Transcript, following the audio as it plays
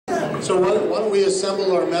So why don't we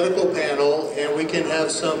assemble our medical panel and we can have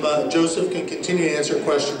some, Joseph can continue to answer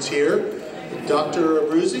questions here. Dr.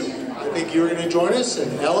 Abbruzzi, I think you're going to join us,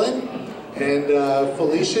 and Ellen, and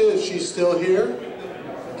Felicia, if she's still here,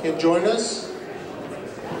 can join us.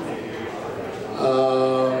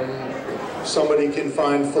 Somebody can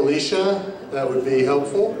find Felicia, that would be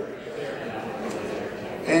helpful.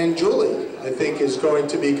 And Julie, I think, is going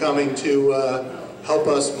to be coming to help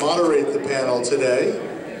us moderate the panel today.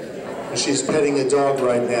 She's petting a dog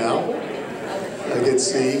right now, I can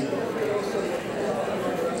see.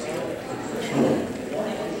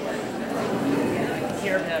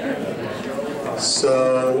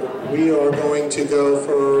 So we are going to go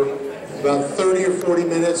for about 30 or 40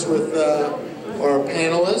 minutes with our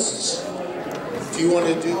panelists. Do you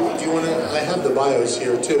want to, I have the bios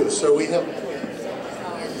here too. So we have,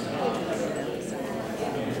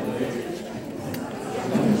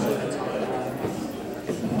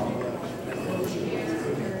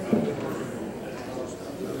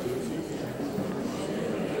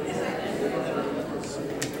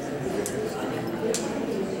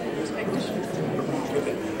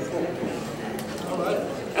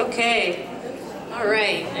 Okay, all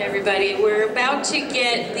right, everybody. We're about to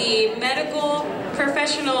get the medical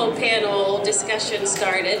professional panel discussion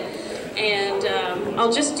started, and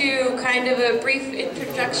I'll just do kind of a brief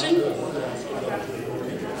introduction.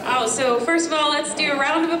 Oh, so first of all, let's do a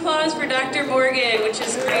round of applause for Dr. Morgan, which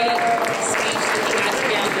is a great speech that he got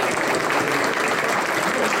together.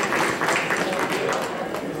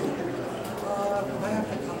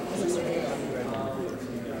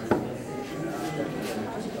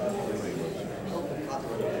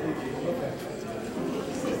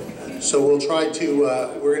 So we'll try to,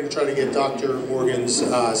 we're going to try to get Dr. Morgan's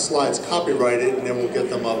slides copyrighted, and then we'll get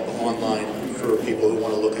them up online for people who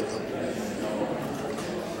want to look at them.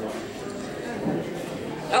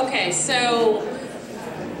 Okay, so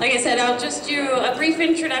like I said, I'll just do a brief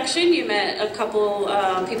introduction. You met a couple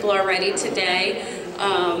people already today,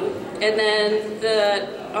 and then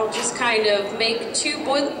I'll just kind of make two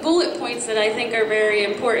bullet points that I think are very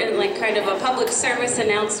important, like kind of a public service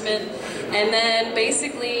announcement. And then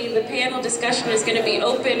basically the panel discussion is going to be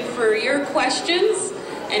open for your questions.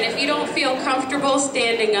 And if you don't feel comfortable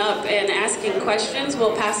standing up and asking questions,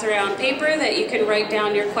 we'll pass around paper that you can write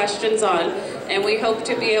down your questions on. And we hope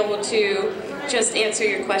to be able to just answer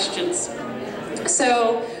your questions.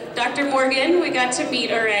 So Dr. Morgan, we got to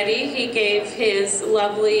meet already. He gave his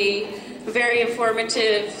lovely, very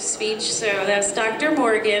informative speech. So that's Dr.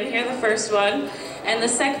 Morgan, here the first one. And the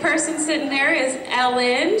second person sitting there is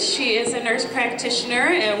Ellen. She is a nurse practitioner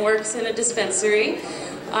and works in a dispensary.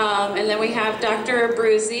 And then we have Dr.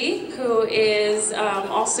 Abbruzzi, who is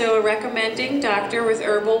also a recommending doctor with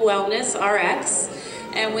Herbal Wellness RX.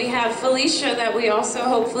 And we have Felicia that we also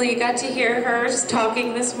hopefully got to hear her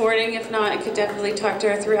talking this morning. If not, I could definitely talk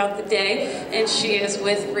to her throughout the day. And she is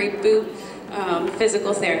with Reboot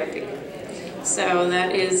Physical Therapy. So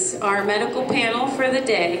that is our medical panel for the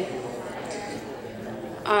day.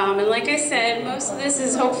 And like I said, most of this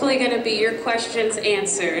is hopefully going to be your questions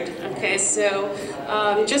answered. Okay, so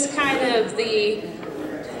just kind of the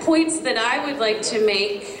points that I would like to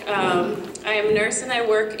make. I am a nurse and I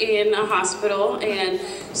work in a hospital, and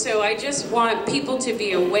so I just want people to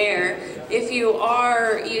be aware, if you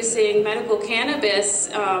are using medical cannabis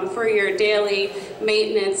for your daily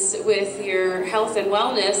maintenance with your health and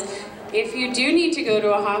wellness, if you do need to go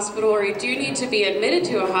to a hospital or you do need to be admitted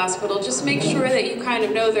to a hospital, just make sure that you kind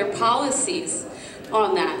of know their policies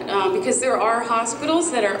on that. Because there are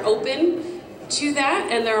hospitals that are open to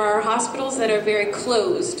that, and there are hospitals that are very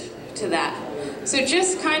closed to that. So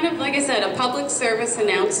just kind of, like I said, a public service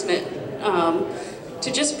announcement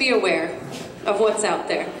to just be aware of what's out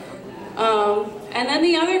there. And then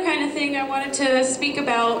the other kind of thing I wanted to speak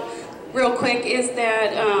about real quick is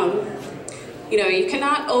that you know, you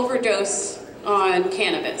cannot overdose on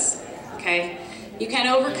cannabis, okay? You can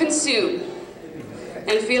overconsume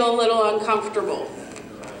and feel a little uncomfortable,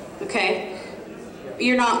 okay?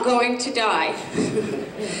 You're not going to die.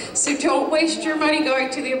 So don't waste your money going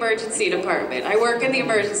to the emergency department. I work in the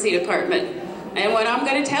emergency department, and what I'm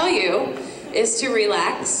gonna tell you is to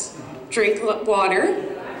relax, drink water,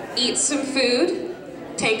 eat some food,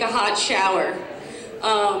 take a hot shower.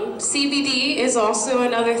 CBD is also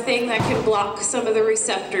another thing that can block some of the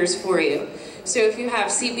receptors for you. So if you have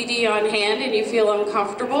CBD on hand and you feel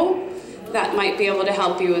uncomfortable, that might be able to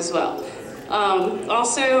help you as well.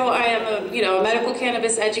 Also, I am a medical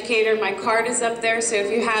cannabis educator. My card is up there, so if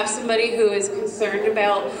you have somebody who is concerned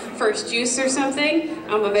about first use or something,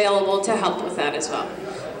 I'm available to help with that as well.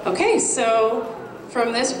 Okay, so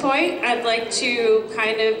From this point, I'd like to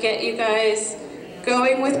kind of get you guys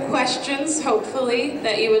going with questions, hopefully,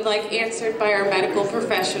 that you would like answered by our medical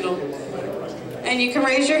professional. And you can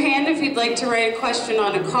raise your hand if you'd like to write a question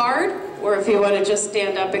on a card, or if you want to just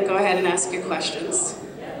stand up and go ahead and ask your questions.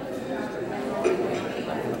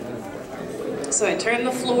 So I turn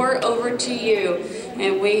the floor over to you.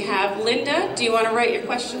 And we have Linda. Do you want to write your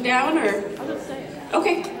question down, or?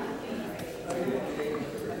 Okay.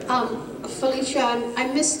 Felicia, I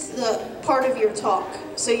missed the part of your talk,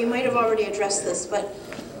 so you might have already addressed this, but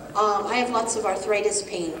I have lots of arthritis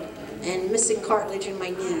pain and missing cartilage in my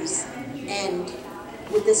knees, and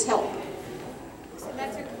would this help?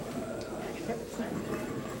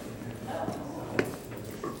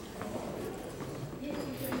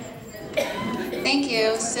 Thank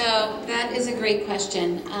you. So that is a great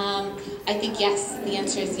question. I think yes, the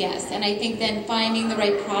answer is yes. And I think then finding the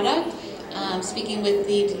right product, speaking with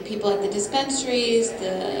the people at the dispensaries,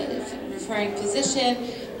 the referring physician,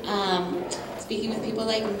 speaking with people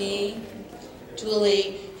like me,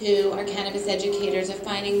 Julie, who are cannabis educators, of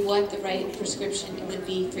finding what the right prescription would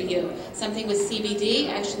be for you. Something with CBD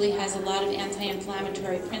actually has a lot of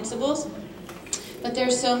anti-inflammatory principles. But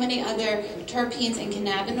there's so many other terpenes and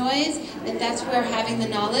cannabinoids that's where having the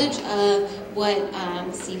knowledge of what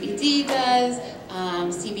CBD does,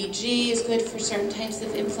 CBG is good for certain types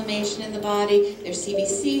of inflammation in the body. There's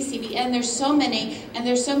CBC, CBN, there's so many, and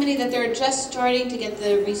there's so many that they're just starting to get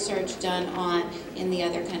the research done on in the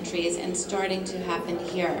other countries and starting to happen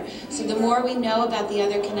here. So the more we know about the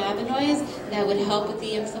other cannabinoids that would help with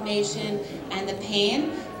the inflammation and the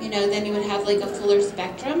pain, then you would have like a fuller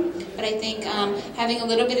spectrum. But I think having a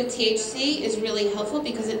little bit of THC is really helpful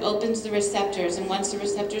because it opens the receptors, and once the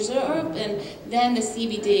receptors are open, then the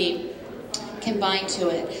CBD can bind to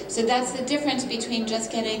it. So that's the difference between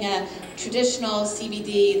just getting a traditional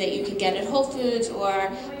CBD that you can get at Whole Foods or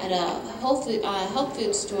at a health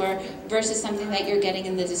food store versus something that you're getting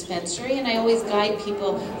in the dispensary. And I always guide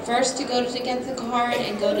people first to go to get the card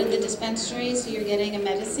and go to the dispensary, so you're getting a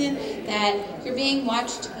medicine that you're being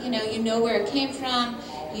watched, you know where it came from,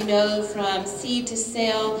 from seed to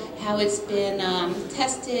sale, how it's been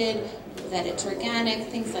tested, that it's organic,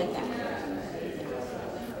 things like that.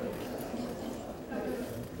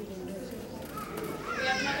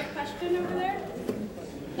 Over there?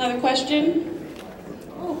 Another question?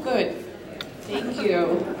 Oh, good. Thank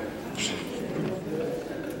you.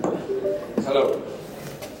 Hello.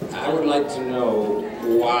 I would like to know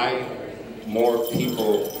why more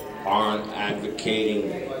people aren't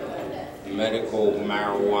advocating medical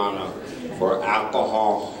marijuana for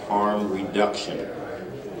alcohol harm reduction.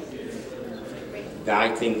 I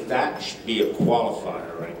think that should be a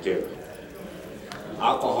qualifier right there.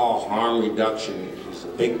 Alcohol harm reduction is a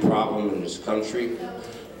big problem in this country,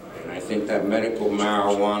 and I think that medical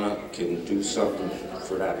marijuana can do something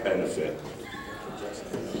for that benefit.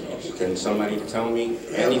 Can somebody tell me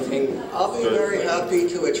anything? I'll be very happy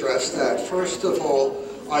to address that. First of all,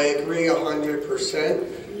 I agree 100%.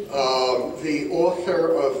 The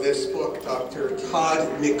author of this book, Dr. Todd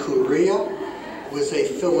Mikuria, was a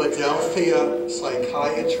Philadelphia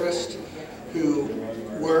psychiatrist who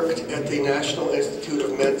worked at the National Institute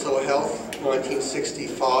of Mental Health in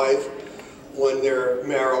 1965 on their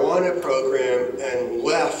marijuana program and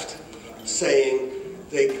left saying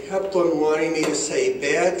they kept on wanting me to say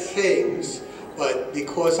bad things, but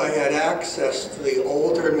because I had access to the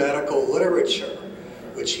older medical literature,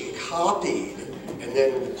 which he copied and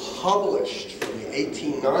then published from the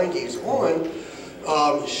 1890s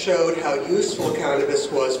on, showed how useful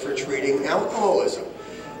cannabis was for treating alcoholism.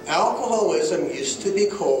 Alcoholism used to be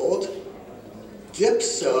called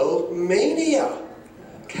dipsomania.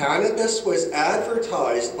 Cannabis was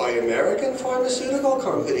advertised by American pharmaceutical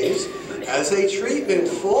companies as a treatment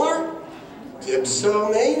for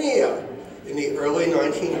dipsomania in the early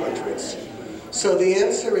 1900s. So the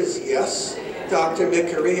answer is yes. Dr.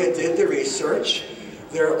 Mikuria did the research.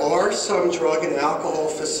 There are some drug and alcohol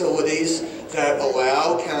facilities that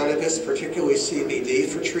allow cannabis, particularly CBD,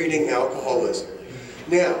 for treating alcoholism.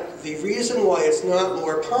 Now, the reason why it's not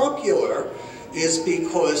more popular is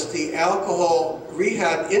because the alcohol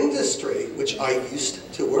rehab industry, which I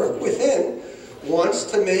used to work within, wants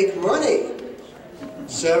to make money.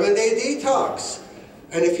 7-day detox.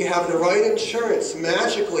 And if you have the right insurance,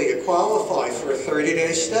 magically you qualify for a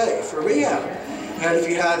 30-day stay for rehab. And if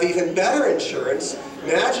you have even better insurance,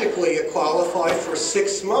 magically you qualify for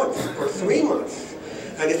 6 months or 3 months.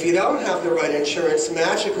 And if you don't have the right insurance,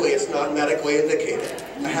 magically it's not medically indicated.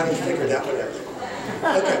 I haven't figured that one out.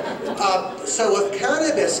 Okay, so if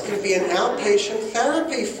cannabis can be an outpatient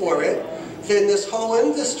therapy for it, then this whole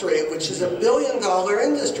industry, which is $1 billion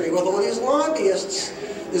industry with all these lobbyists,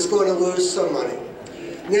 is going to lose some money.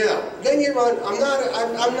 Now, then you run,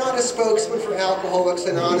 I'm not a spokesman for Alcoholics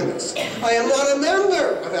Anonymous. I am not a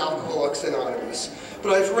member of Alcoholics Anonymous,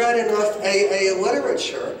 but I've read enough AA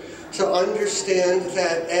literature to understand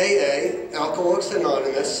that AA, Alcoholics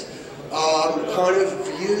Anonymous, kind of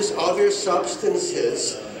views other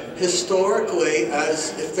substances historically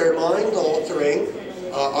as if they're mind-altering,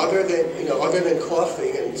 other than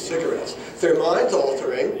coffee and cigarettes. If they're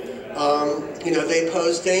mind-altering, they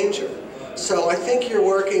pose danger. So I think you're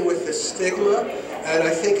working with the stigma, and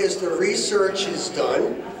I think as the research is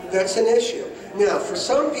done, that's an issue. Now, for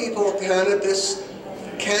some people, cannabis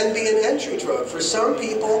can be an entry drug. For some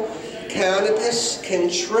people, cannabis can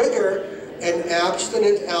trigger an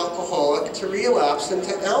abstinent alcoholic to relapse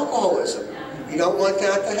into alcoholism. You don't want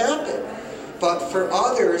that to happen. But for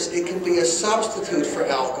others, it can be a substitute for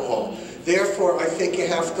alcohol. Therefore, I think you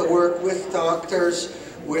have to work with doctors,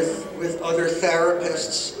 with other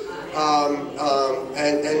therapists,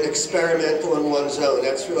 and experimental in one's own.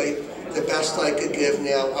 That's really the best I could give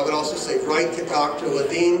now. I would also say write to Dr.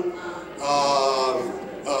 Levine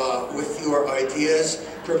with your ideas,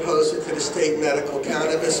 propose it to the State Medical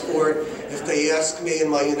Cannabis Board. If they ask me in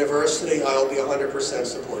my university, I'll be 100%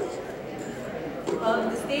 supportive.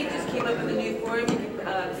 The state just came up with a new form. You can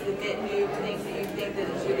submit new things that you think that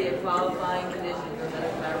it should be a qualifying condition for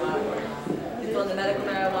medical marijuana. It's on the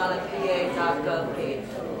medicalmarijuanaPA.gov page.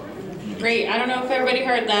 Great. I don't know if everybody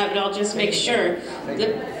heard that, but I'll just make sure.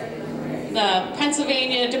 The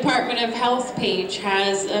Pennsylvania Department of Health page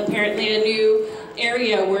has apparently a new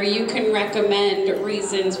area where you can recommend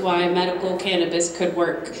reasons why medical cannabis could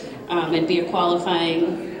work and be a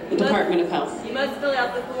qualifying Department of Health. You must fill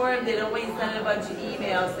out the form. They don't want you to send a bunch of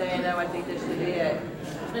emails saying, "No, I think this should be it."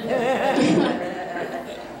 Can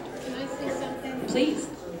I say something? Please.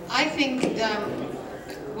 I think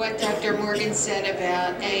what Dr. Morgan said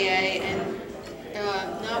about AA and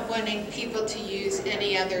not wanting people to use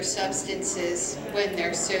any other substances when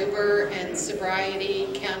they're sober, and sobriety,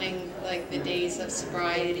 counting like the days of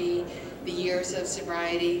sobriety, the years of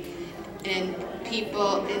sobriety, and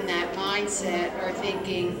people in that mindset are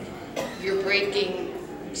thinking you're breaking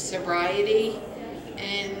sobriety.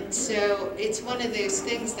 And so it's one of those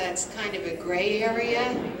things that's kind of a gray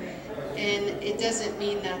area, and it doesn't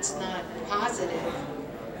mean that's not positive,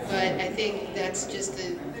 but I think that's just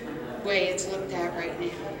the way it's looked at right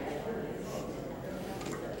now.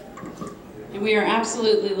 And we are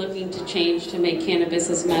absolutely looking to change to make cannabis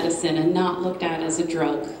as medicine and not looked at as a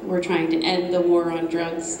drug. We're trying to end the war on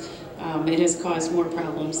drugs. It has caused more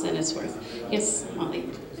problems than it's worth. Yes, Molly?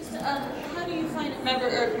 Just, how do you find, remember,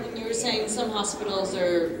 or when you were saying some hospitals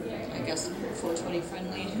are, I guess, 420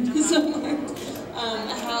 friendly somewhere.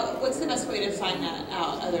 What's the best way to find that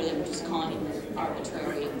out other than just calling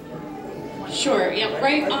arbitrary? Sure, yeah,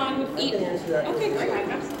 right on Eaton. Okay, great.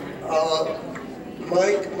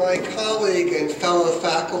 My colleague and fellow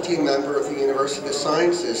faculty member of the University of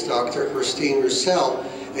Sciences, Dr. Christine Roussel,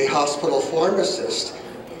 a hospital pharmacist,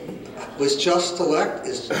 is just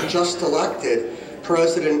elected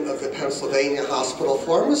president of the Pennsylvania Hospital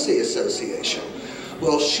Pharmacy Association.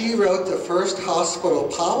 Well, she wrote the first hospital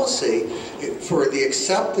policy for the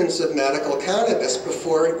acceptance of medical cannabis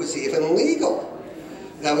before it was even legal.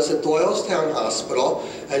 That was at Doylestown Hospital,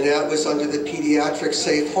 and that was under the pediatric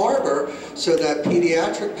safe harbor, so that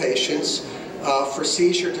pediatric patients for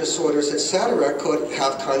seizure disorders, etc., could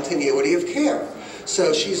have continuity of care.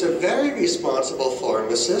 So she's a very responsible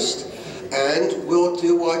pharmacist, and will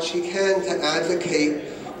do what she can to advocate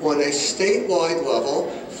on a statewide level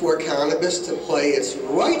for cannabis to play its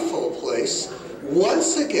rightful place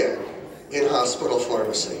once again in hospital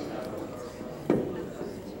pharmacy.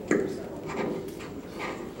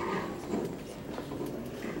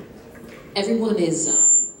 Everyone is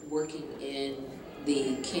working in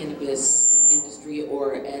the cannabis industry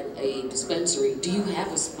or at a dispensary. Do you have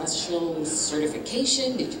a special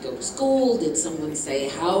certification? Did you go to school? Did someone say,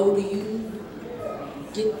 how do you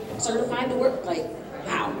get certified to work? Like,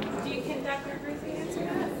 how? Can Dr. Abbruzzi answer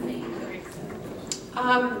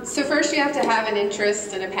that? So first you have to have an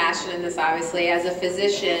interest and a passion in this, obviously. As a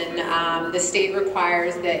physician, the state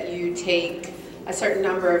requires that you take a certain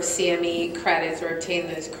number of CME credits or obtain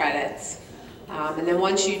those credits. And then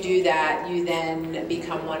once you do that, you then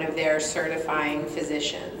become one of their certifying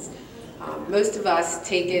physicians. Most of us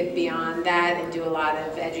take it beyond that and do a lot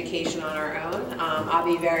of education on our own. I'll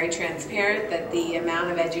be very transparent that the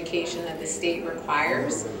amount of education that the state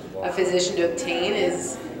requires a physician to obtain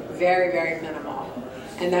is very, very minimal.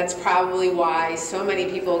 And that's probably why so many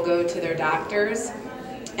people go to their doctors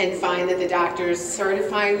and find that the doctor's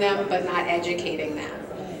certifying them but not educating them.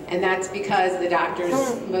 And that's because the doctors,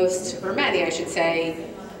 most, or many I should say,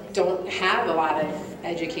 don't have a lot of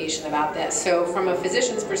education about this. So from a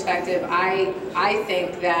physician's perspective, I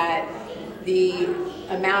think that the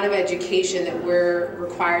amount of education that we're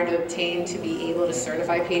required to obtain to be able to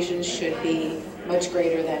certify patients should be much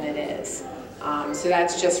greater than it is. So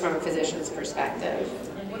that's just from a physician's perspective.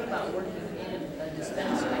 And what about working in a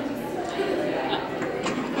dispensary?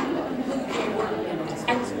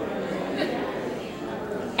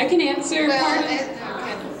 I can answer part of it.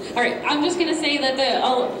 All right, I'm just going to say that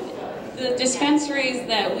the dispensaries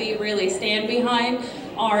that we really stand behind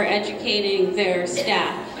are educating their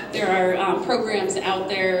staff. There are programs out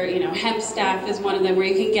there, you know, hemp staff is one of them, where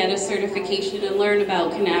you can get a certification and learn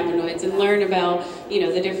about cannabinoids and learn about, you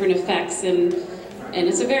know, the different effects, and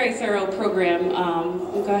it's a very thorough program.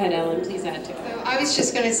 Go ahead, Ellen, please add to it. So I was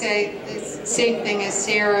just going to say the same thing as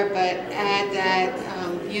Sara, but add that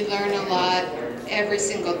you learn a lot every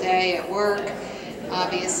single day at work,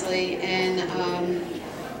 obviously, and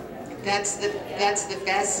that's the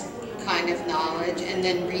best kind of knowledge. And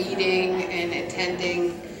then reading and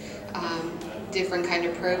attending different kind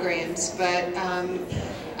of programs. But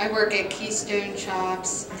I work at Keystone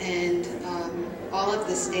Shops, and all of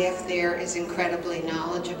the staff there is incredibly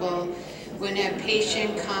knowledgeable. When a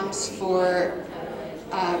patient comes for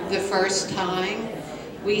the first time,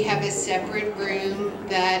 we have a separate room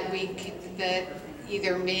that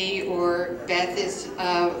either me or Beth is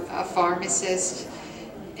a pharmacist,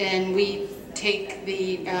 and we take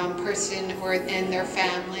the person and their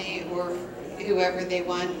family or whoever they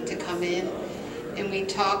want to come in, and we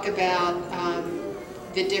talk about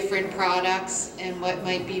the different products and what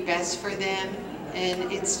might be best for them.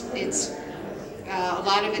 And it's a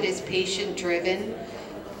lot of it is patient driven,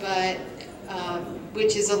 but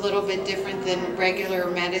which is a little bit different than regular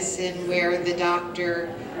medicine, where the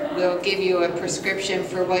doctor will give you a prescription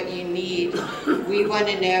for what you need. We want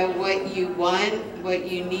to know what you want, what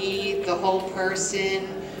you need, the whole person,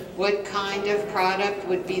 what kind of product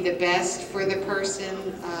would be the best for the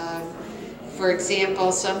person. For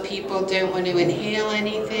example, some people don't want to inhale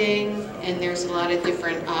anything, and there's a lot of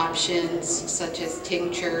different options, such as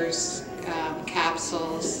tinctures,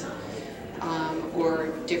 capsules, or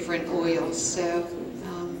different oils. So,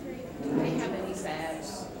 Do you have any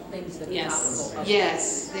bags, things that are topical?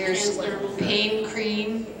 yes, there's pain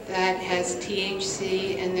cream that has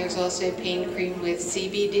THC, and there's also pain cream with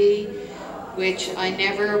CBD, which I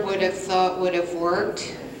never would have thought would have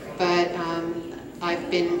worked, but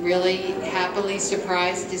I've been really happily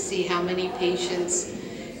surprised to see how many patients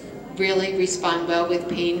really respond well with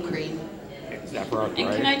pain cream. And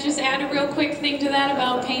can I just add a real quick thing to that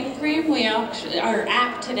about pain cream? We actually, our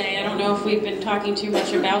app today, I don't know if we've been talking too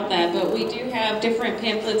much about that, but we do have different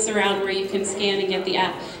pamphlets around where you can scan and get the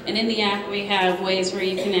app. And in the app we have ways where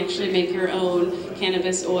you can actually make your own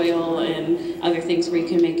cannabis oil and other things where you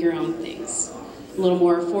can make your own things. A little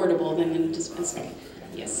more affordable than in a dispensary.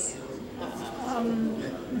 Yes.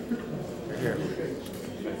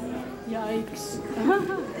 Yikes.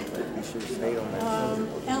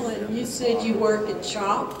 Ellen, you said you work at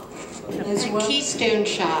SHOP as well? Keystone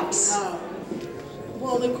Shops.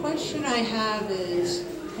 Well, the question I have is,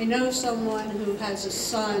 I know someone who has a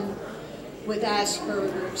son with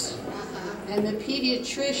Asperger's, and the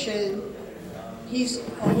pediatrician, he's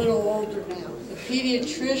a little older now, the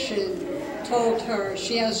pediatrician told her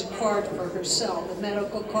she has a card for herself, a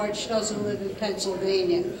medical card. She doesn't live in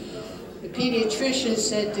Pennsylvania. The pediatrician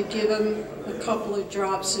said to give him a couple of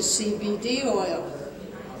drops of CBD oil,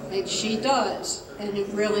 and she does, and it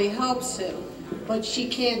really helps him. But she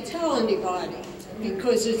can't tell anybody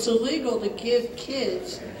because it's illegal to give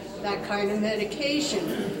kids that kind of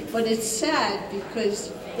medication. But it's sad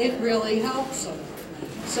because it really helps them.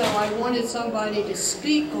 So I wanted somebody to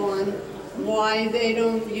speak on why they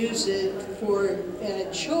don't use it for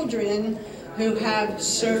children who have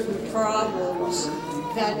certain problems,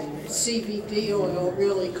 that CBD oil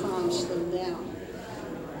really calms them down.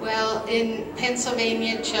 Well, in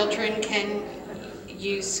Pennsylvania, children can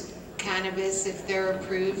use cannabis if they're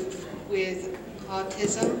approved with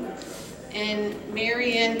autism. And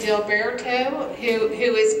Marianne Dilberto,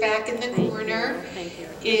 who is back in the corner,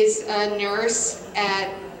 is a nurse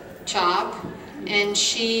at CHOP, and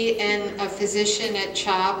she and a physician at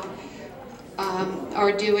CHOP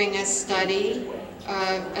are doing a study,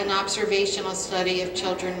 an observational study of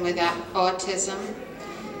children with autism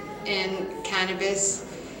and cannabis.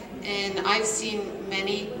 And I've seen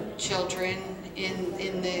many children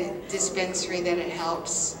in the dispensary that it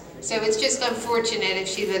helps. So it's just unfortunate if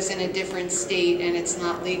she lives in a different state and it's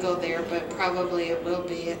not legal there, but probably it will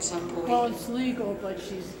be at some point. Well, it's legal, but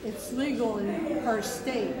it's legal in her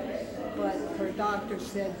state, but her doctor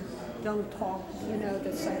said, don't talk,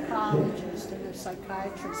 the psychologist and the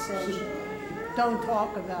psychiatrist said, don't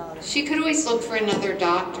talk about it. She could always look for another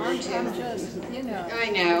doctor, too. I'm just,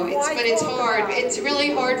 I know, but it's hard. It's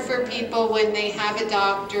really hard for people when they have a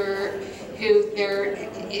doctor who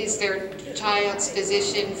is their child's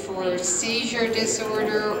physician for seizure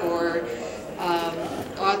disorder or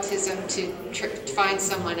autism to find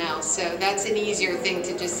someone else. So that's an easier thing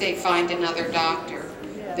to just say find another doctor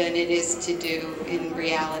than it is to do in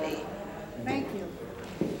reality. Thank you.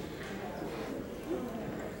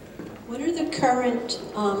 What are the current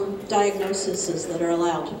diagnoses that are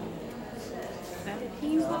allowed?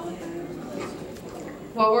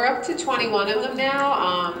 Well, we're up to 21 of them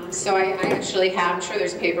now, so I actually have, I'm sure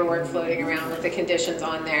there's paperwork floating around with the conditions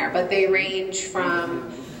on there, but they range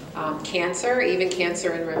from cancer, even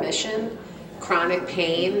cancer in remission, chronic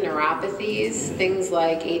pain, neuropathies, things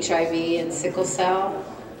like HIV and sickle cell,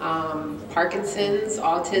 Parkinson's,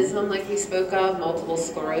 autism like we spoke of, multiple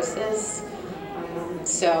sclerosis.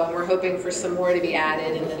 So we're hoping for some more to be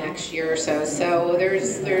added in the next year or so. So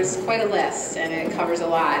there's quite a list, and it covers a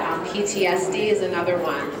lot. PTSD is another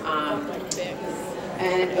one,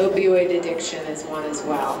 and opioid addiction is one as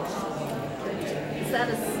well. Is that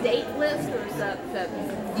a state list or is that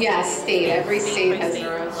federal? Yes, state. Every state has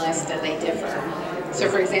their own list, and they differ. So,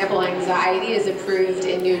 for example, anxiety is approved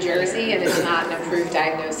in New Jersey, and it's not an approved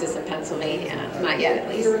diagnosis in Pennsylvania. Not yet, at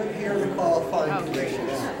least. Here are the qualifying conditions.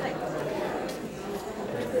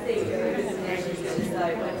 It's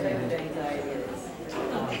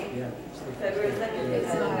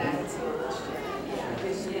not added.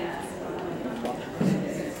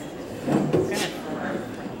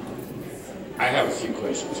 I have a few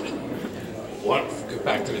questions. One, go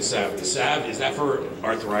back to the salve. The salve, is that for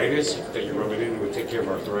arthritis that you rub it in to take care of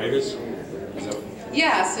arthritis?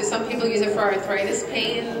 Yeah, so some people use it for arthritis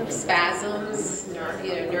pain, spasms,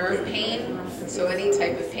 nerve pain, so any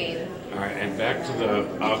type of pain. All right, and back to the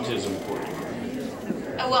autism point.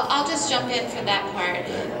 Well, I'll just jump in for that part.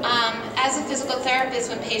 As a physical therapist,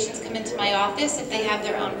 when patients come into my office, if they have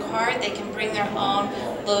their own card, they can bring their own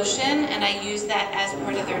lotion, and I use that as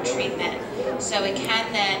part of their treatment. So it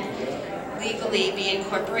can then legally be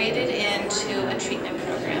incorporated into a treatment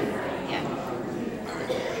program. Yeah.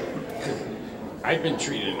 I've been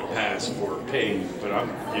treated in the past for pain, but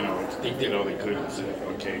they did all they could and said,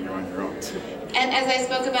 okay, you're on your own. And as I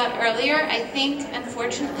spoke about earlier, I think,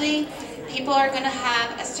 unfortunately, people are going to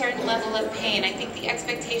have a certain level of pain. I think the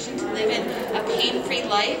expectation to live in a pain-free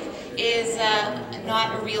life is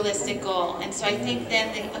not a realistic goal. And so I think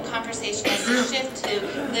then the conversation has to shift to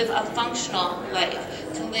live a functional life,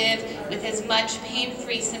 to live with as much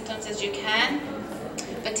pain-free symptoms as you can,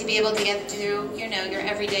 but to be able to get through, your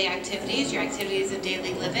everyday activities, your activities of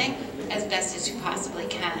daily living, as best as you possibly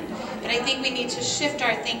can. But I think we need to shift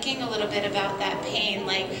our thinking a little bit about that pain.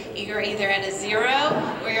 Like, you're either at a 0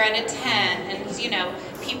 or you're at a 10. And,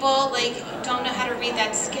 people, don't know how to read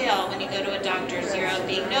that scale when you go to a doctor. 0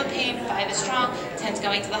 being no pain, 5 is strong, 10 is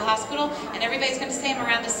going to the hospital, and everybody's going to say I'm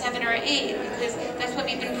around a 7 or 8, because that's what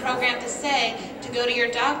we've been programmed to say. To go to your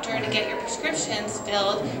doctor and to get your prescriptions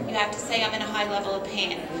filled, you have to say I'm in a high level of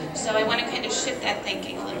pain. So I want to kind of shift that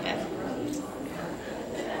thinking a little bit.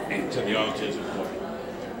 And to the autism point.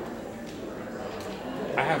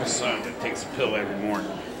 I have a son that takes a pill every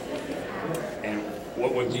morning. And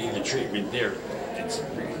what would be the treatment there? It's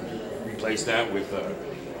replace that with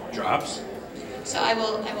drops? So I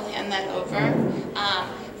will hand that over.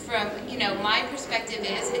 From my perspective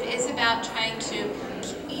it is about trying to,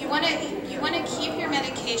 you want to keep your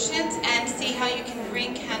medications and see how you can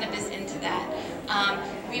bring cannabis into that.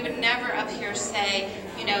 We would never up here say,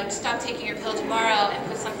 stop taking your pill tomorrow and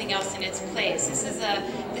put something else in its place. This is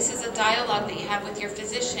a dialogue that you have with your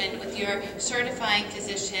physician, with your certifying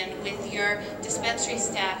physician, with your dispensary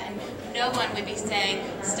staff, and no one would be saying,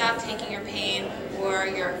 stop taking your pain or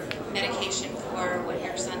your medication for what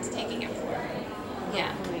your son's taking it for.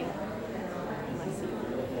 Yeah.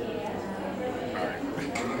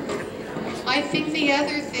 I think the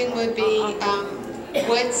other thing would be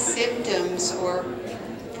what symptoms or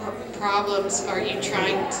problems are you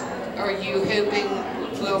hoping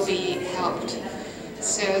will be helped?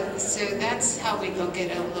 So that's how we look at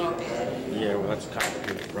it a little bit. Yeah, well, that's kind of a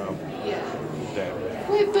good problem. Yeah. That.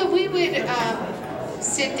 But we would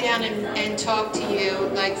sit down and talk to you,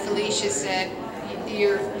 like Felicia said.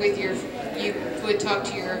 You would talk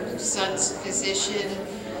to your son's physician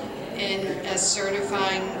in a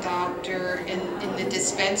certifying doctor in the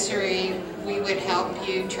dispensary, we would help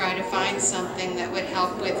you try to find something that would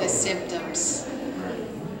help with the symptoms.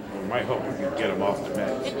 We might hope we can get them off the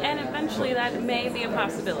meds. And eventually that may be a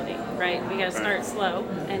possibility, right? We gotta start slow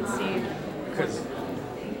and see. Because,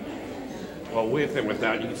 well, with and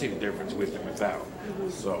without, you can see the difference with and without.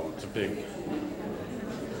 So it's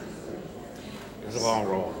it's a long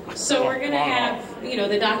roll. So we're going to have,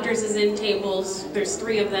 the doctors is in tables. There's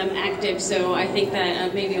 3 of them active, so I think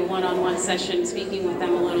that maybe a one-on-one session, speaking with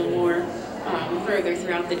them a little more further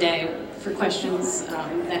throughout the day for questions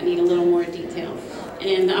that need a little more detail.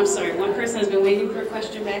 And I'm sorry, one person has been waiting for a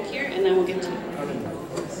question back here, and then we'll get to you.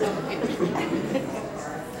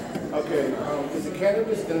 Okay, is the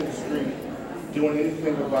cannabis industry doing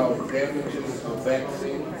anything about damages of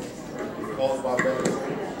vaccines caused by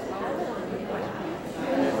vaccines?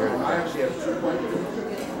 I actually have 2 questions.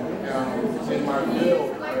 In my bill,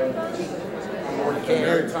 I'm working in the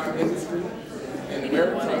maritime industry. In the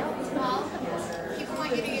maritime. People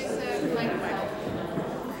want you to use the microphone.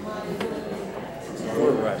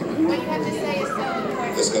 What you have to say is so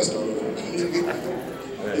important. Let's get started.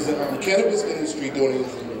 Is the cannabis industry doing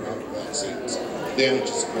anything about vaccines?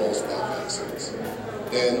 Damages caused by vaccines?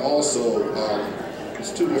 And also,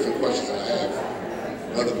 there's 2 different questions I have.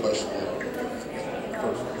 Another question.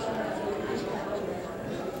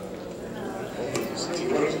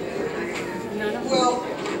 Well,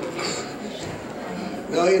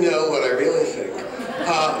 now you know what I really think.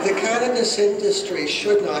 The cannabis industry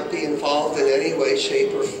should not be involved in any way,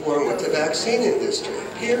 shape, or form with the vaccine industry,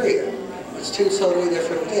 period. It's 2 totally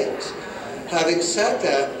different things. Having said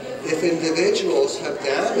that, if individuals have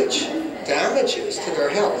damages to their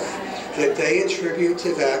health that they attribute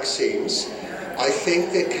to vaccines, I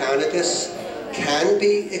think that cannabis can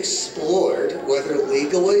be explored, whether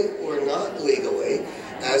legally or not legally,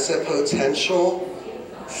 as a potential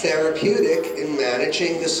therapeutic in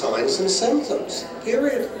managing the signs and symptoms,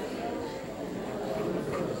 period.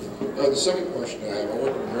 The second question I have, I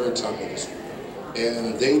work in the maritime industry,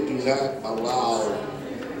 and they do not allow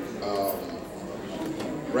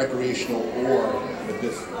recreational or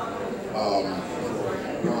medicinal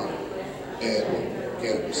marijuana and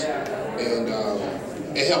cannabis. And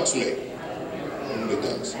it helps me, it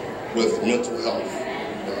does, with mental health,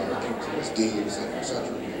 PTSD,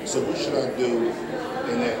 etc. So what should I do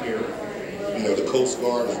in that area? The Coast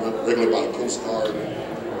Guard is regulated by the Coast Guard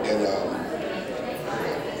and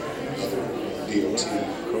other DOT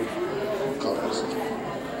companies.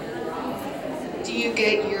 Do you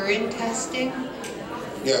get urine testing?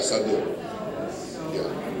 Yes, I do. Yeah.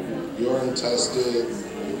 Urine tested,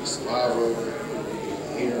 maybe saliva,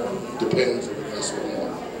 hair, depends if that's what I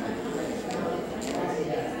want.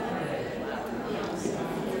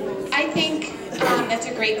 I think that's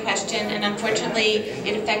a great question, and unfortunately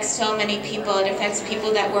it affects so many people. It affects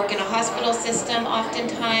people that work in a hospital system,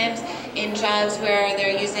 oftentimes in jobs where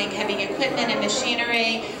they're using heavy equipment and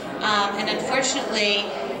machinery, and unfortunately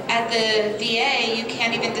at the VA you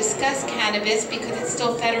can't even discuss cannabis because it's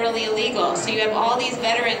still federally illegal. So you have all these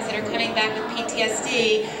veterans that are coming back with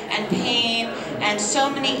PTSD and pain and so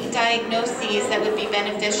many diagnoses that would be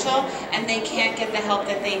beneficial, and they can't get the help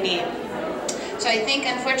that they need. So I think,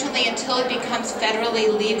 unfortunately, until it becomes federally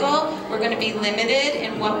legal, we're going to be limited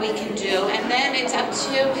in what we can do. And then it's up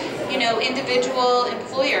to, individual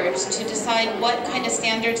employers to decide what kind of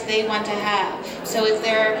standards they want to have. So if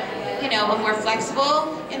they're, a more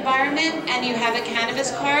flexible environment and you have a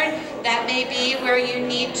cannabis card, that may be where you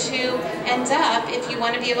need to end up if you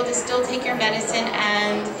want to be able to still take your medicine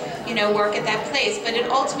and work at that place. But it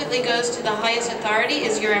ultimately goes to the highest authority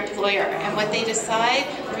is your employer, and what they decide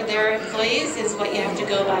for their employees is what you have to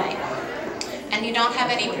go by. And you don't have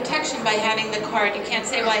any protection by having the card. You can't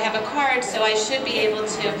say, well, I have a card, so I should be able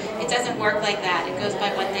to. It doesn't work like that. It goes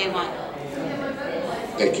by what they want.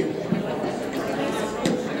 Thank you.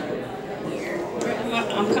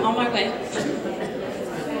 I'm on my way.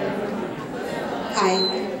 Hi.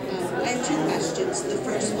 I have 2 questions. The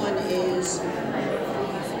first one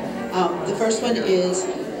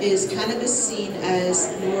is cannabis seen as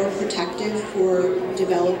neuroprotective for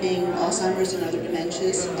developing Alzheimer's and other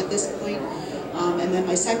dementias at this point? And then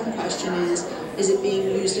my second question is it being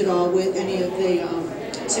used at all with any of the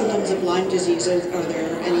symptoms of Lyme disease? Are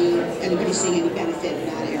there anybody seeing any benefit in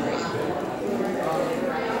that area?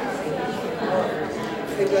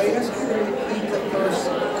 Could I ask you to repeat the first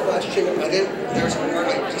question? There's more I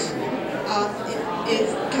just... If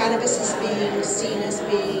cannabis is being seen as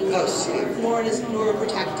being more as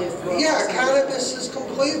neuroprotective. Yeah, cannabis is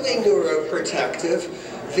completely neuroprotective.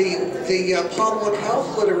 The public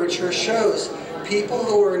health literature shows people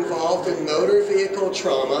who are involved in motor vehicle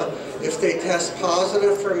trauma, if they test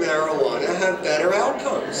positive for marijuana, have better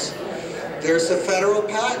outcomes. There's a federal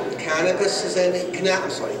patent. Cannabinoids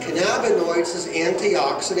as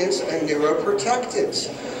antioxidants and neuroprotectants.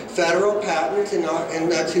 Federal patent in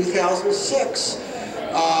 2006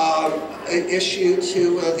 issued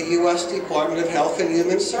to the U.S. Department of Health and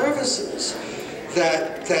Human Services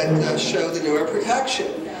that show the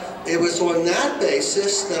neuroprotection. It was on that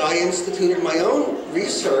basis that I instituted my own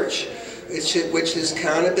research, which is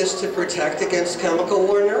cannabis to protect against chemical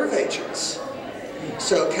or nerve agents.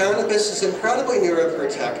 So cannabis is incredibly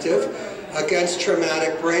neuroprotective against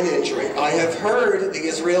traumatic brain injury. I have heard the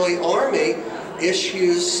Israeli army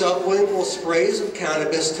issues sublingual sprays of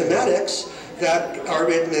cannabis to medics that are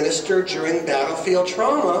administered during battlefield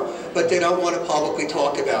trauma, but they don't want to publicly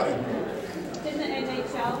talk about it. Didn't the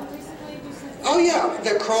NHL recently do something? Oh yeah,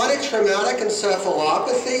 the chronic traumatic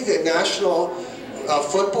encephalopathy, the National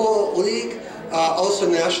Football League, also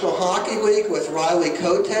National Hockey League with Riley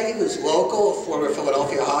Cote, who's local, former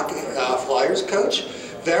Philadelphia Hockey Flyers coach,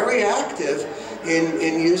 very active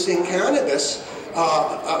in using cannabis.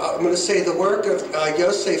 I'm going to say the work of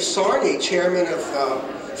Yosef Sarny, chairman of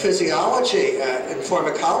physiology and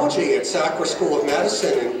pharmacology at Sacra School of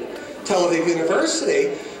Medicine and Tel Aviv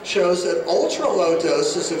University, shows that ultra-low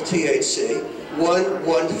doses of THC,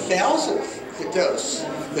 1/1000th the dose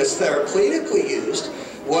that's therapeutically used,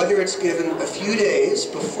 whether it's given a few days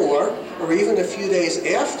before or even a few days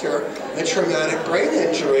after a traumatic brain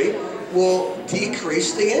injury, will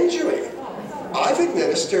decrease the injury. I've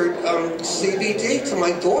administered CBD to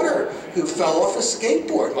my daughter who fell off a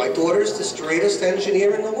skateboard. My daughter's the straightest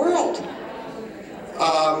engineer in the world.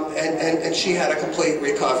 And she had a complete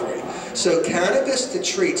recovery. So cannabis to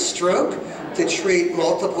treat stroke, to treat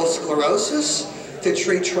multiple sclerosis, to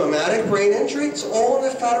treat traumatic brain injury, it's all in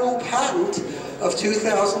the federal patent of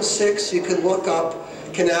 2006. You can look up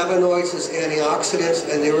cannabinoids as antioxidants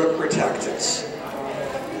and neuroprotectants.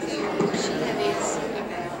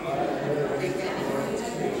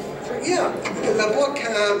 Yeah, the book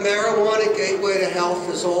Marijuana Gateway to Health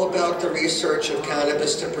is all about the research of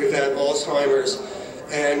cannabis to prevent Alzheimer's,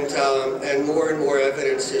 and more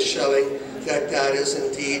evidence is showing that that is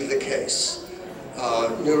indeed the case.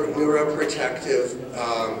 Neuroprotective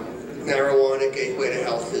Marijuana Gateway to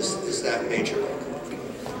Health is that major book.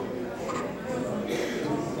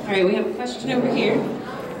 All right, we have a question over here.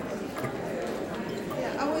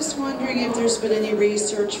 I was wondering if there's been any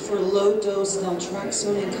research for low-dose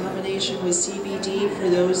naltrexone in combination with CBD for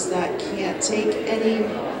those that can't take any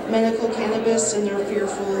medical cannabis and they're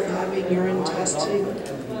fearful of having urine testing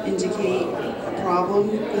indicate a problem,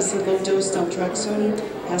 because the low-dose naltrexone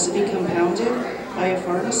has to be compounded by a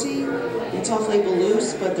pharmacy. It's off-label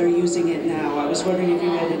use, but they're using it now. I was wondering if you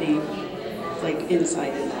had any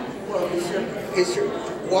insight in that.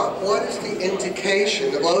 Well, what is the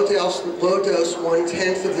indication? The low dose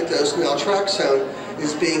 1/10th of the dose naltrexone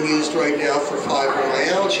is being used right now for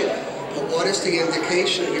fibromyalgia. But what is the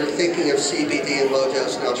indication you're thinking of CBD and low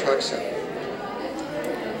dose naltrexone?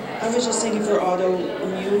 I was just thinking for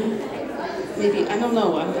autoimmune. Maybe, I don't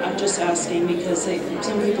know, I'm just asking because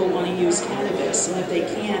some people want to use cannabis, and if they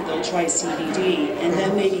can't, they'll try CBD, and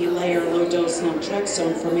then maybe layer low-dose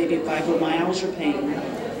naltrexone for maybe fibromyalgia pain,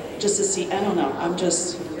 just to see, I don't know, I'm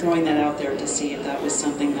just throwing that out there to see if that was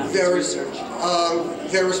something that was researched.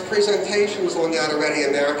 There was presentations on that already,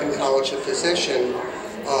 American College of Physicians,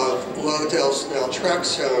 of low-dose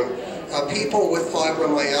naltrexone. People with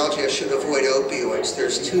fibromyalgia should avoid opioids.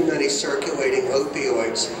 There's too many circulating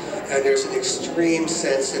opioids, and there's an extreme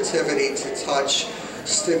sensitivity to touch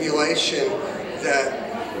stimulation that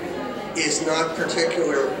is not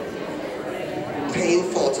particularly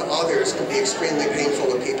painful to others, can be extremely painful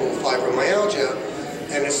to people with fibromyalgia,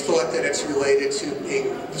 and it's thought that it's related to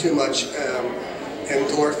being too much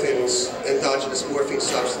endorphins, endogenous morphine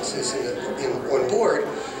substances on board.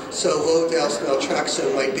 So low-dose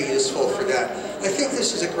naltrexone might be useful for that. I think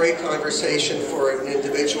this is a great conversation for an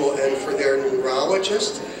individual and for their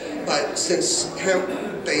neurologist, but since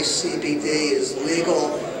hemp-based CBD is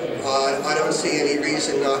legal, I don't see any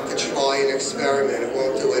reason not to try an experiment. It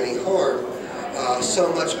won't do any harm.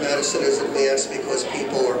 So much medicine is advanced because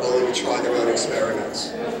people are willing to try their own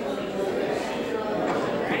experiments.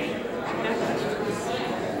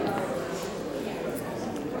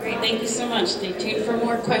 Thank you so much. Stay tuned for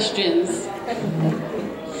more questions.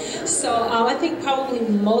 So I think probably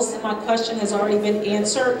most of my question has already been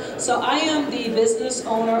answered. So I am the business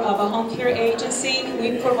owner of a home care agency.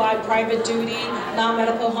 We provide private duty,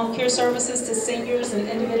 non-medical home care services to seniors and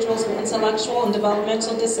individuals with intellectual and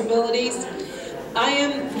developmental disabilities.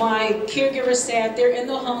 my caregiver staff, they're in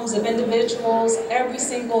the homes of individuals every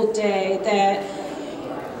single day that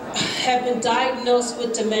have been diagnosed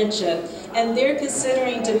with dementia, and they're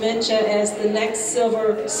considering dementia as the next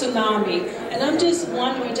silver tsunami. And I'm just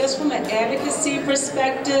wondering, just from an advocacy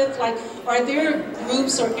perspective, like, are there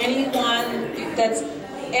groups or anyone that's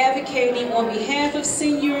advocating on behalf of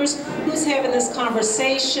seniors who's having this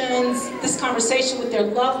conversation with their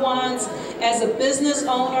loved ones? As a business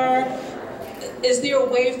owner, is there a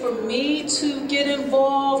way for me to get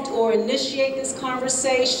involved or initiate this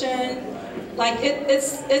conversation? Like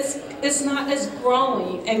it's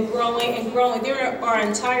growing and growing and growing. There are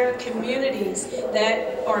entire communities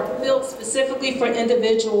that are built specifically for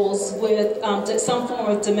individuals with some form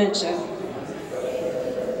of dementia.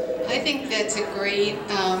 I think that's a great,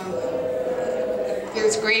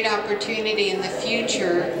 there's great opportunity in the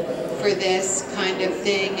future for this kind of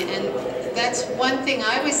thing. And that's one thing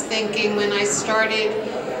I was thinking when I started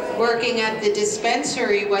working at the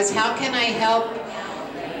dispensary was, how can I help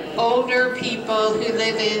older people who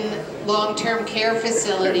live in long-term care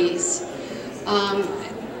facilities?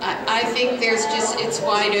 I think there's just, it's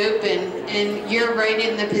wide open, and you're right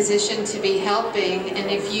in the position to be helping. And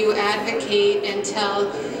if you advocate and tell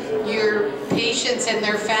your patients and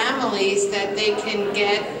their families that they can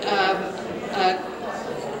get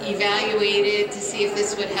evaluated to see if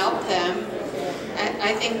this would help them,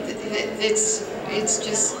 I think that it's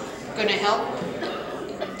just going to help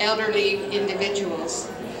elderly individuals.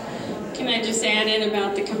 Can I just add in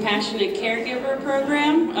about the Compassionate Caregiver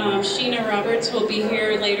Program? Sheena Roberson will be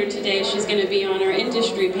here later today. She's going to be on our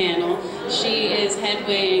industry panel. She is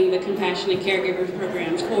headwaying the Compassionate Caregiver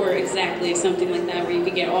Program for exactly something like that, where you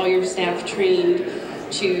could get all your staff trained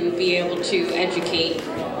to be able to educate.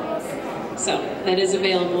 So that is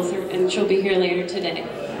available, and she'll be here later today.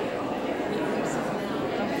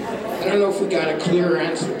 I don't know if we got a clear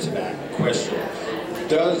answer to that question.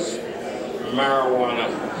 Does marijuana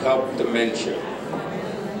help dementia?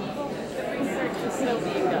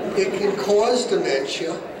 It can cause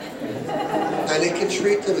dementia, and it can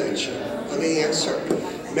treat dementia. Let me answer.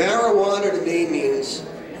 Marijuana to me means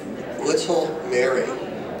little Mary.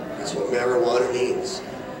 That's what marijuana means.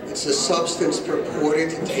 It's a substance purported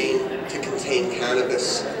to contain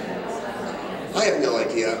cannabis. I have no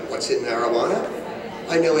idea what's in marijuana.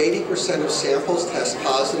 I know 80% of samples test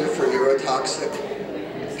positive for neurotoxic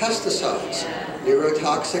pesticides.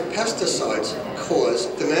 Neurotoxic pesticides cause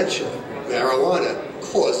dementia. Marijuana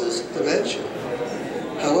causes dementia.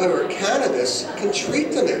 However, cannabis can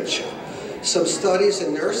treat dementia. Some studies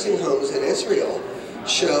in nursing homes in Israel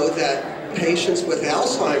show that patients with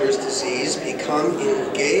Alzheimer's disease become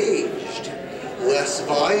engaged, less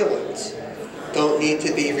violent, don't need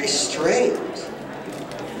to be restrained.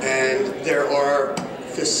 And there are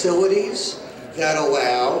facilities that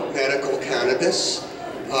allow medical cannabis.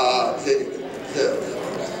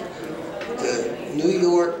 The New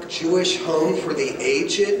York Jewish Home for the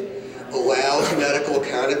Aged allows medical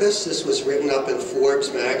cannabis. This was written up in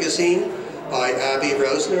Forbes magazine by Abby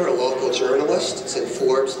Rosner, a local journalist. It's in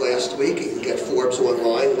Forbes last week. You can get Forbes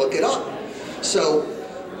online, look it up. So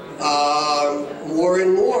more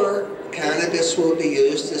and more cannabis will be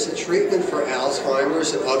used as a treatment for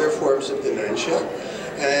Alzheimer's and other forms of dementia.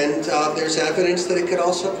 And there's evidence that it could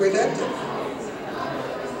also prevent it.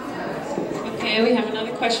 Okay, we have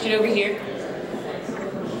another question over here.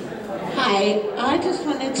 Hi, I just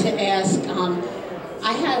wanted to ask,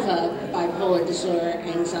 I have a bipolar disorder,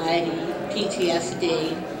 anxiety,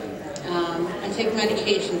 PTSD. I take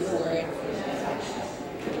medication for it.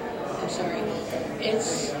 I'm sorry.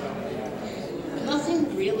 It's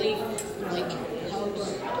nothing really helps,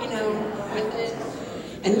 with it.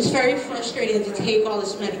 And it's very frustrating to take all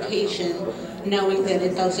this medication knowing that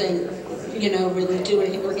it doesn't, really do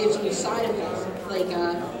anything or gives me side effects. Like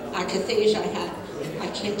akathisia I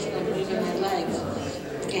can't stop moving my legs.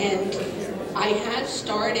 And I have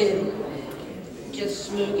started just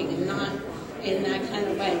smoking and not in that kind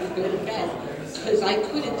of way to go to bed because I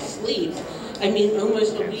couldn't sleep.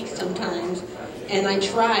 Almost a week sometimes. And I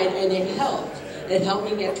tried and it helped. It helped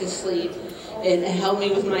me get to sleep. It helped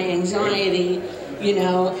me with my anxiety,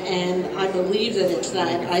 and I believe that it's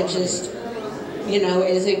that. I just,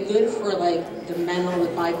 is it good for the mental, the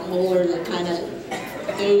bipolar, the kind of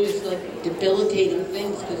those debilitating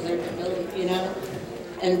things because they're debilitating,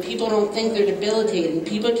 and people don't think they're debilitating.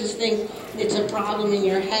 People just think it's a problem in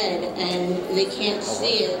your head and they can't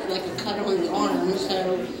see it like a cut on the arm,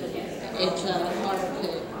 so it's hard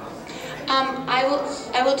to. I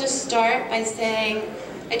will just start by saying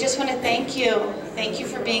I just want to thank you. Thank you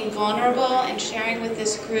for being vulnerable and sharing with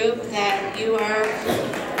this group that you're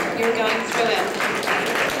you're going through it.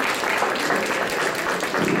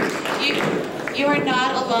 You are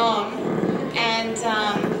not alone, and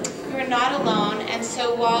you are not alone. And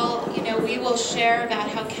so while we will share about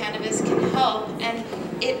how cannabis can help, and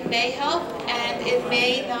it may help, and it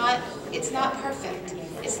may not. It's not perfect.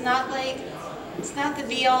 It's not the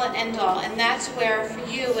be all and end all. And that's where, for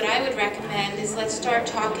you, what I would recommend is let's start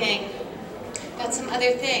talking about some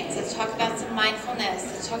other things. Let's talk about some mindfulness.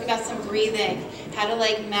 Let's talk about some breathing. How to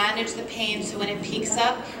manage the pain so when it peaks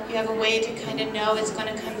up, you have a way to kind of know it's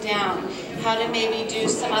going to come down. How to maybe do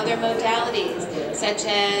some other modalities, such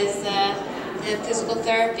as the physical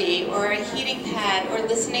therapy, or a heating pad, or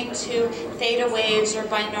listening to theta waves or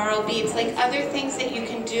binaural beats, other things that you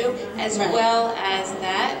can do as well as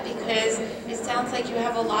that, because it sounds like you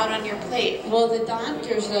have a lot on your plate. Well, the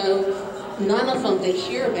doctors, though, none of them, they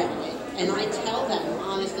hear about it. And I tell them,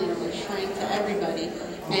 honestly, I'm a shrink to everybody.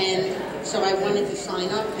 And so I wanted to sign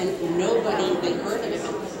up, and they heard of it.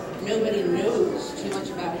 Nobody knows too much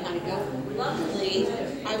about how to go. Luckily,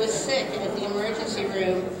 I was sick at the emergency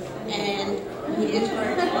room, and we did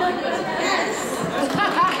yes.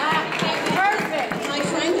 Perfect. My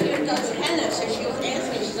friend here does henna, so she was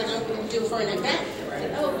asking, she's like, I'm going to do it for an event. I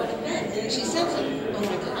said, oh, what event? And she said, oh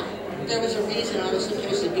my God, there was a reason I was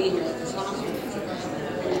supposed to be here at this hospital.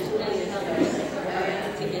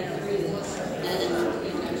 To get through this.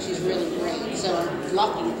 And she's really great, so I'm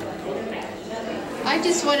lucky. I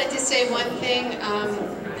just wanted to say one thing,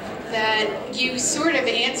 that you sort of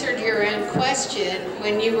answered your own question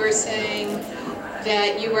when you were saying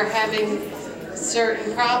that you were having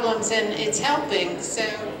certain problems and it's helping. So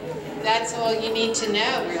that's all you need to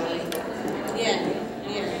know, really. Yeah.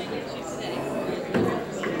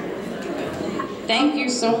 Thank you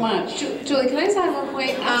so much. Julie, can I just add one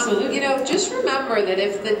point? Absolutely. Just remember that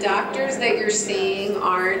if the doctors that you're seeing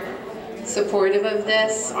aren't supportive of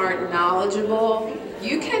this, aren't knowledgeable,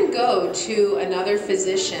 you can go to another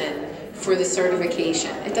physician for the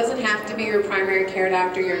certification. It doesn't have to be your primary care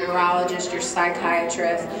doctor, your neurologist, your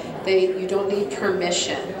psychiatrist. You don't need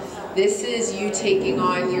permission. This is you taking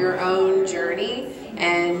on your own journey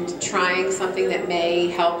and trying something that may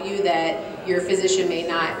help you that your physician may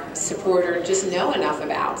not support or just know enough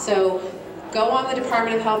about. So go on the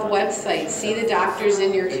Department of Health website, see the doctors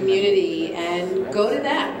in your community, and go to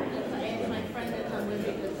them.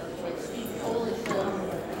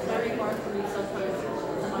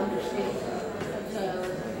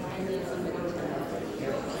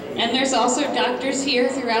 And there's also doctors here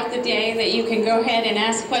throughout the day that you can go ahead and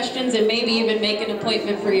ask questions and maybe even make an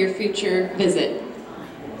appointment for your future visit.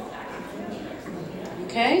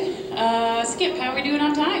 Okay, Skip, how are we doing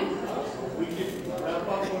on time? We can wrap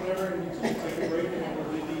up whatever and take a break and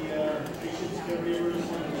we'll do the patients, caregivers,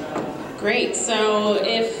 and Great, so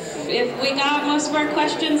if we got most of our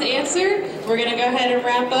questions answered, we're going to go ahead and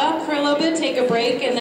wrap up for a little bit, take a break, and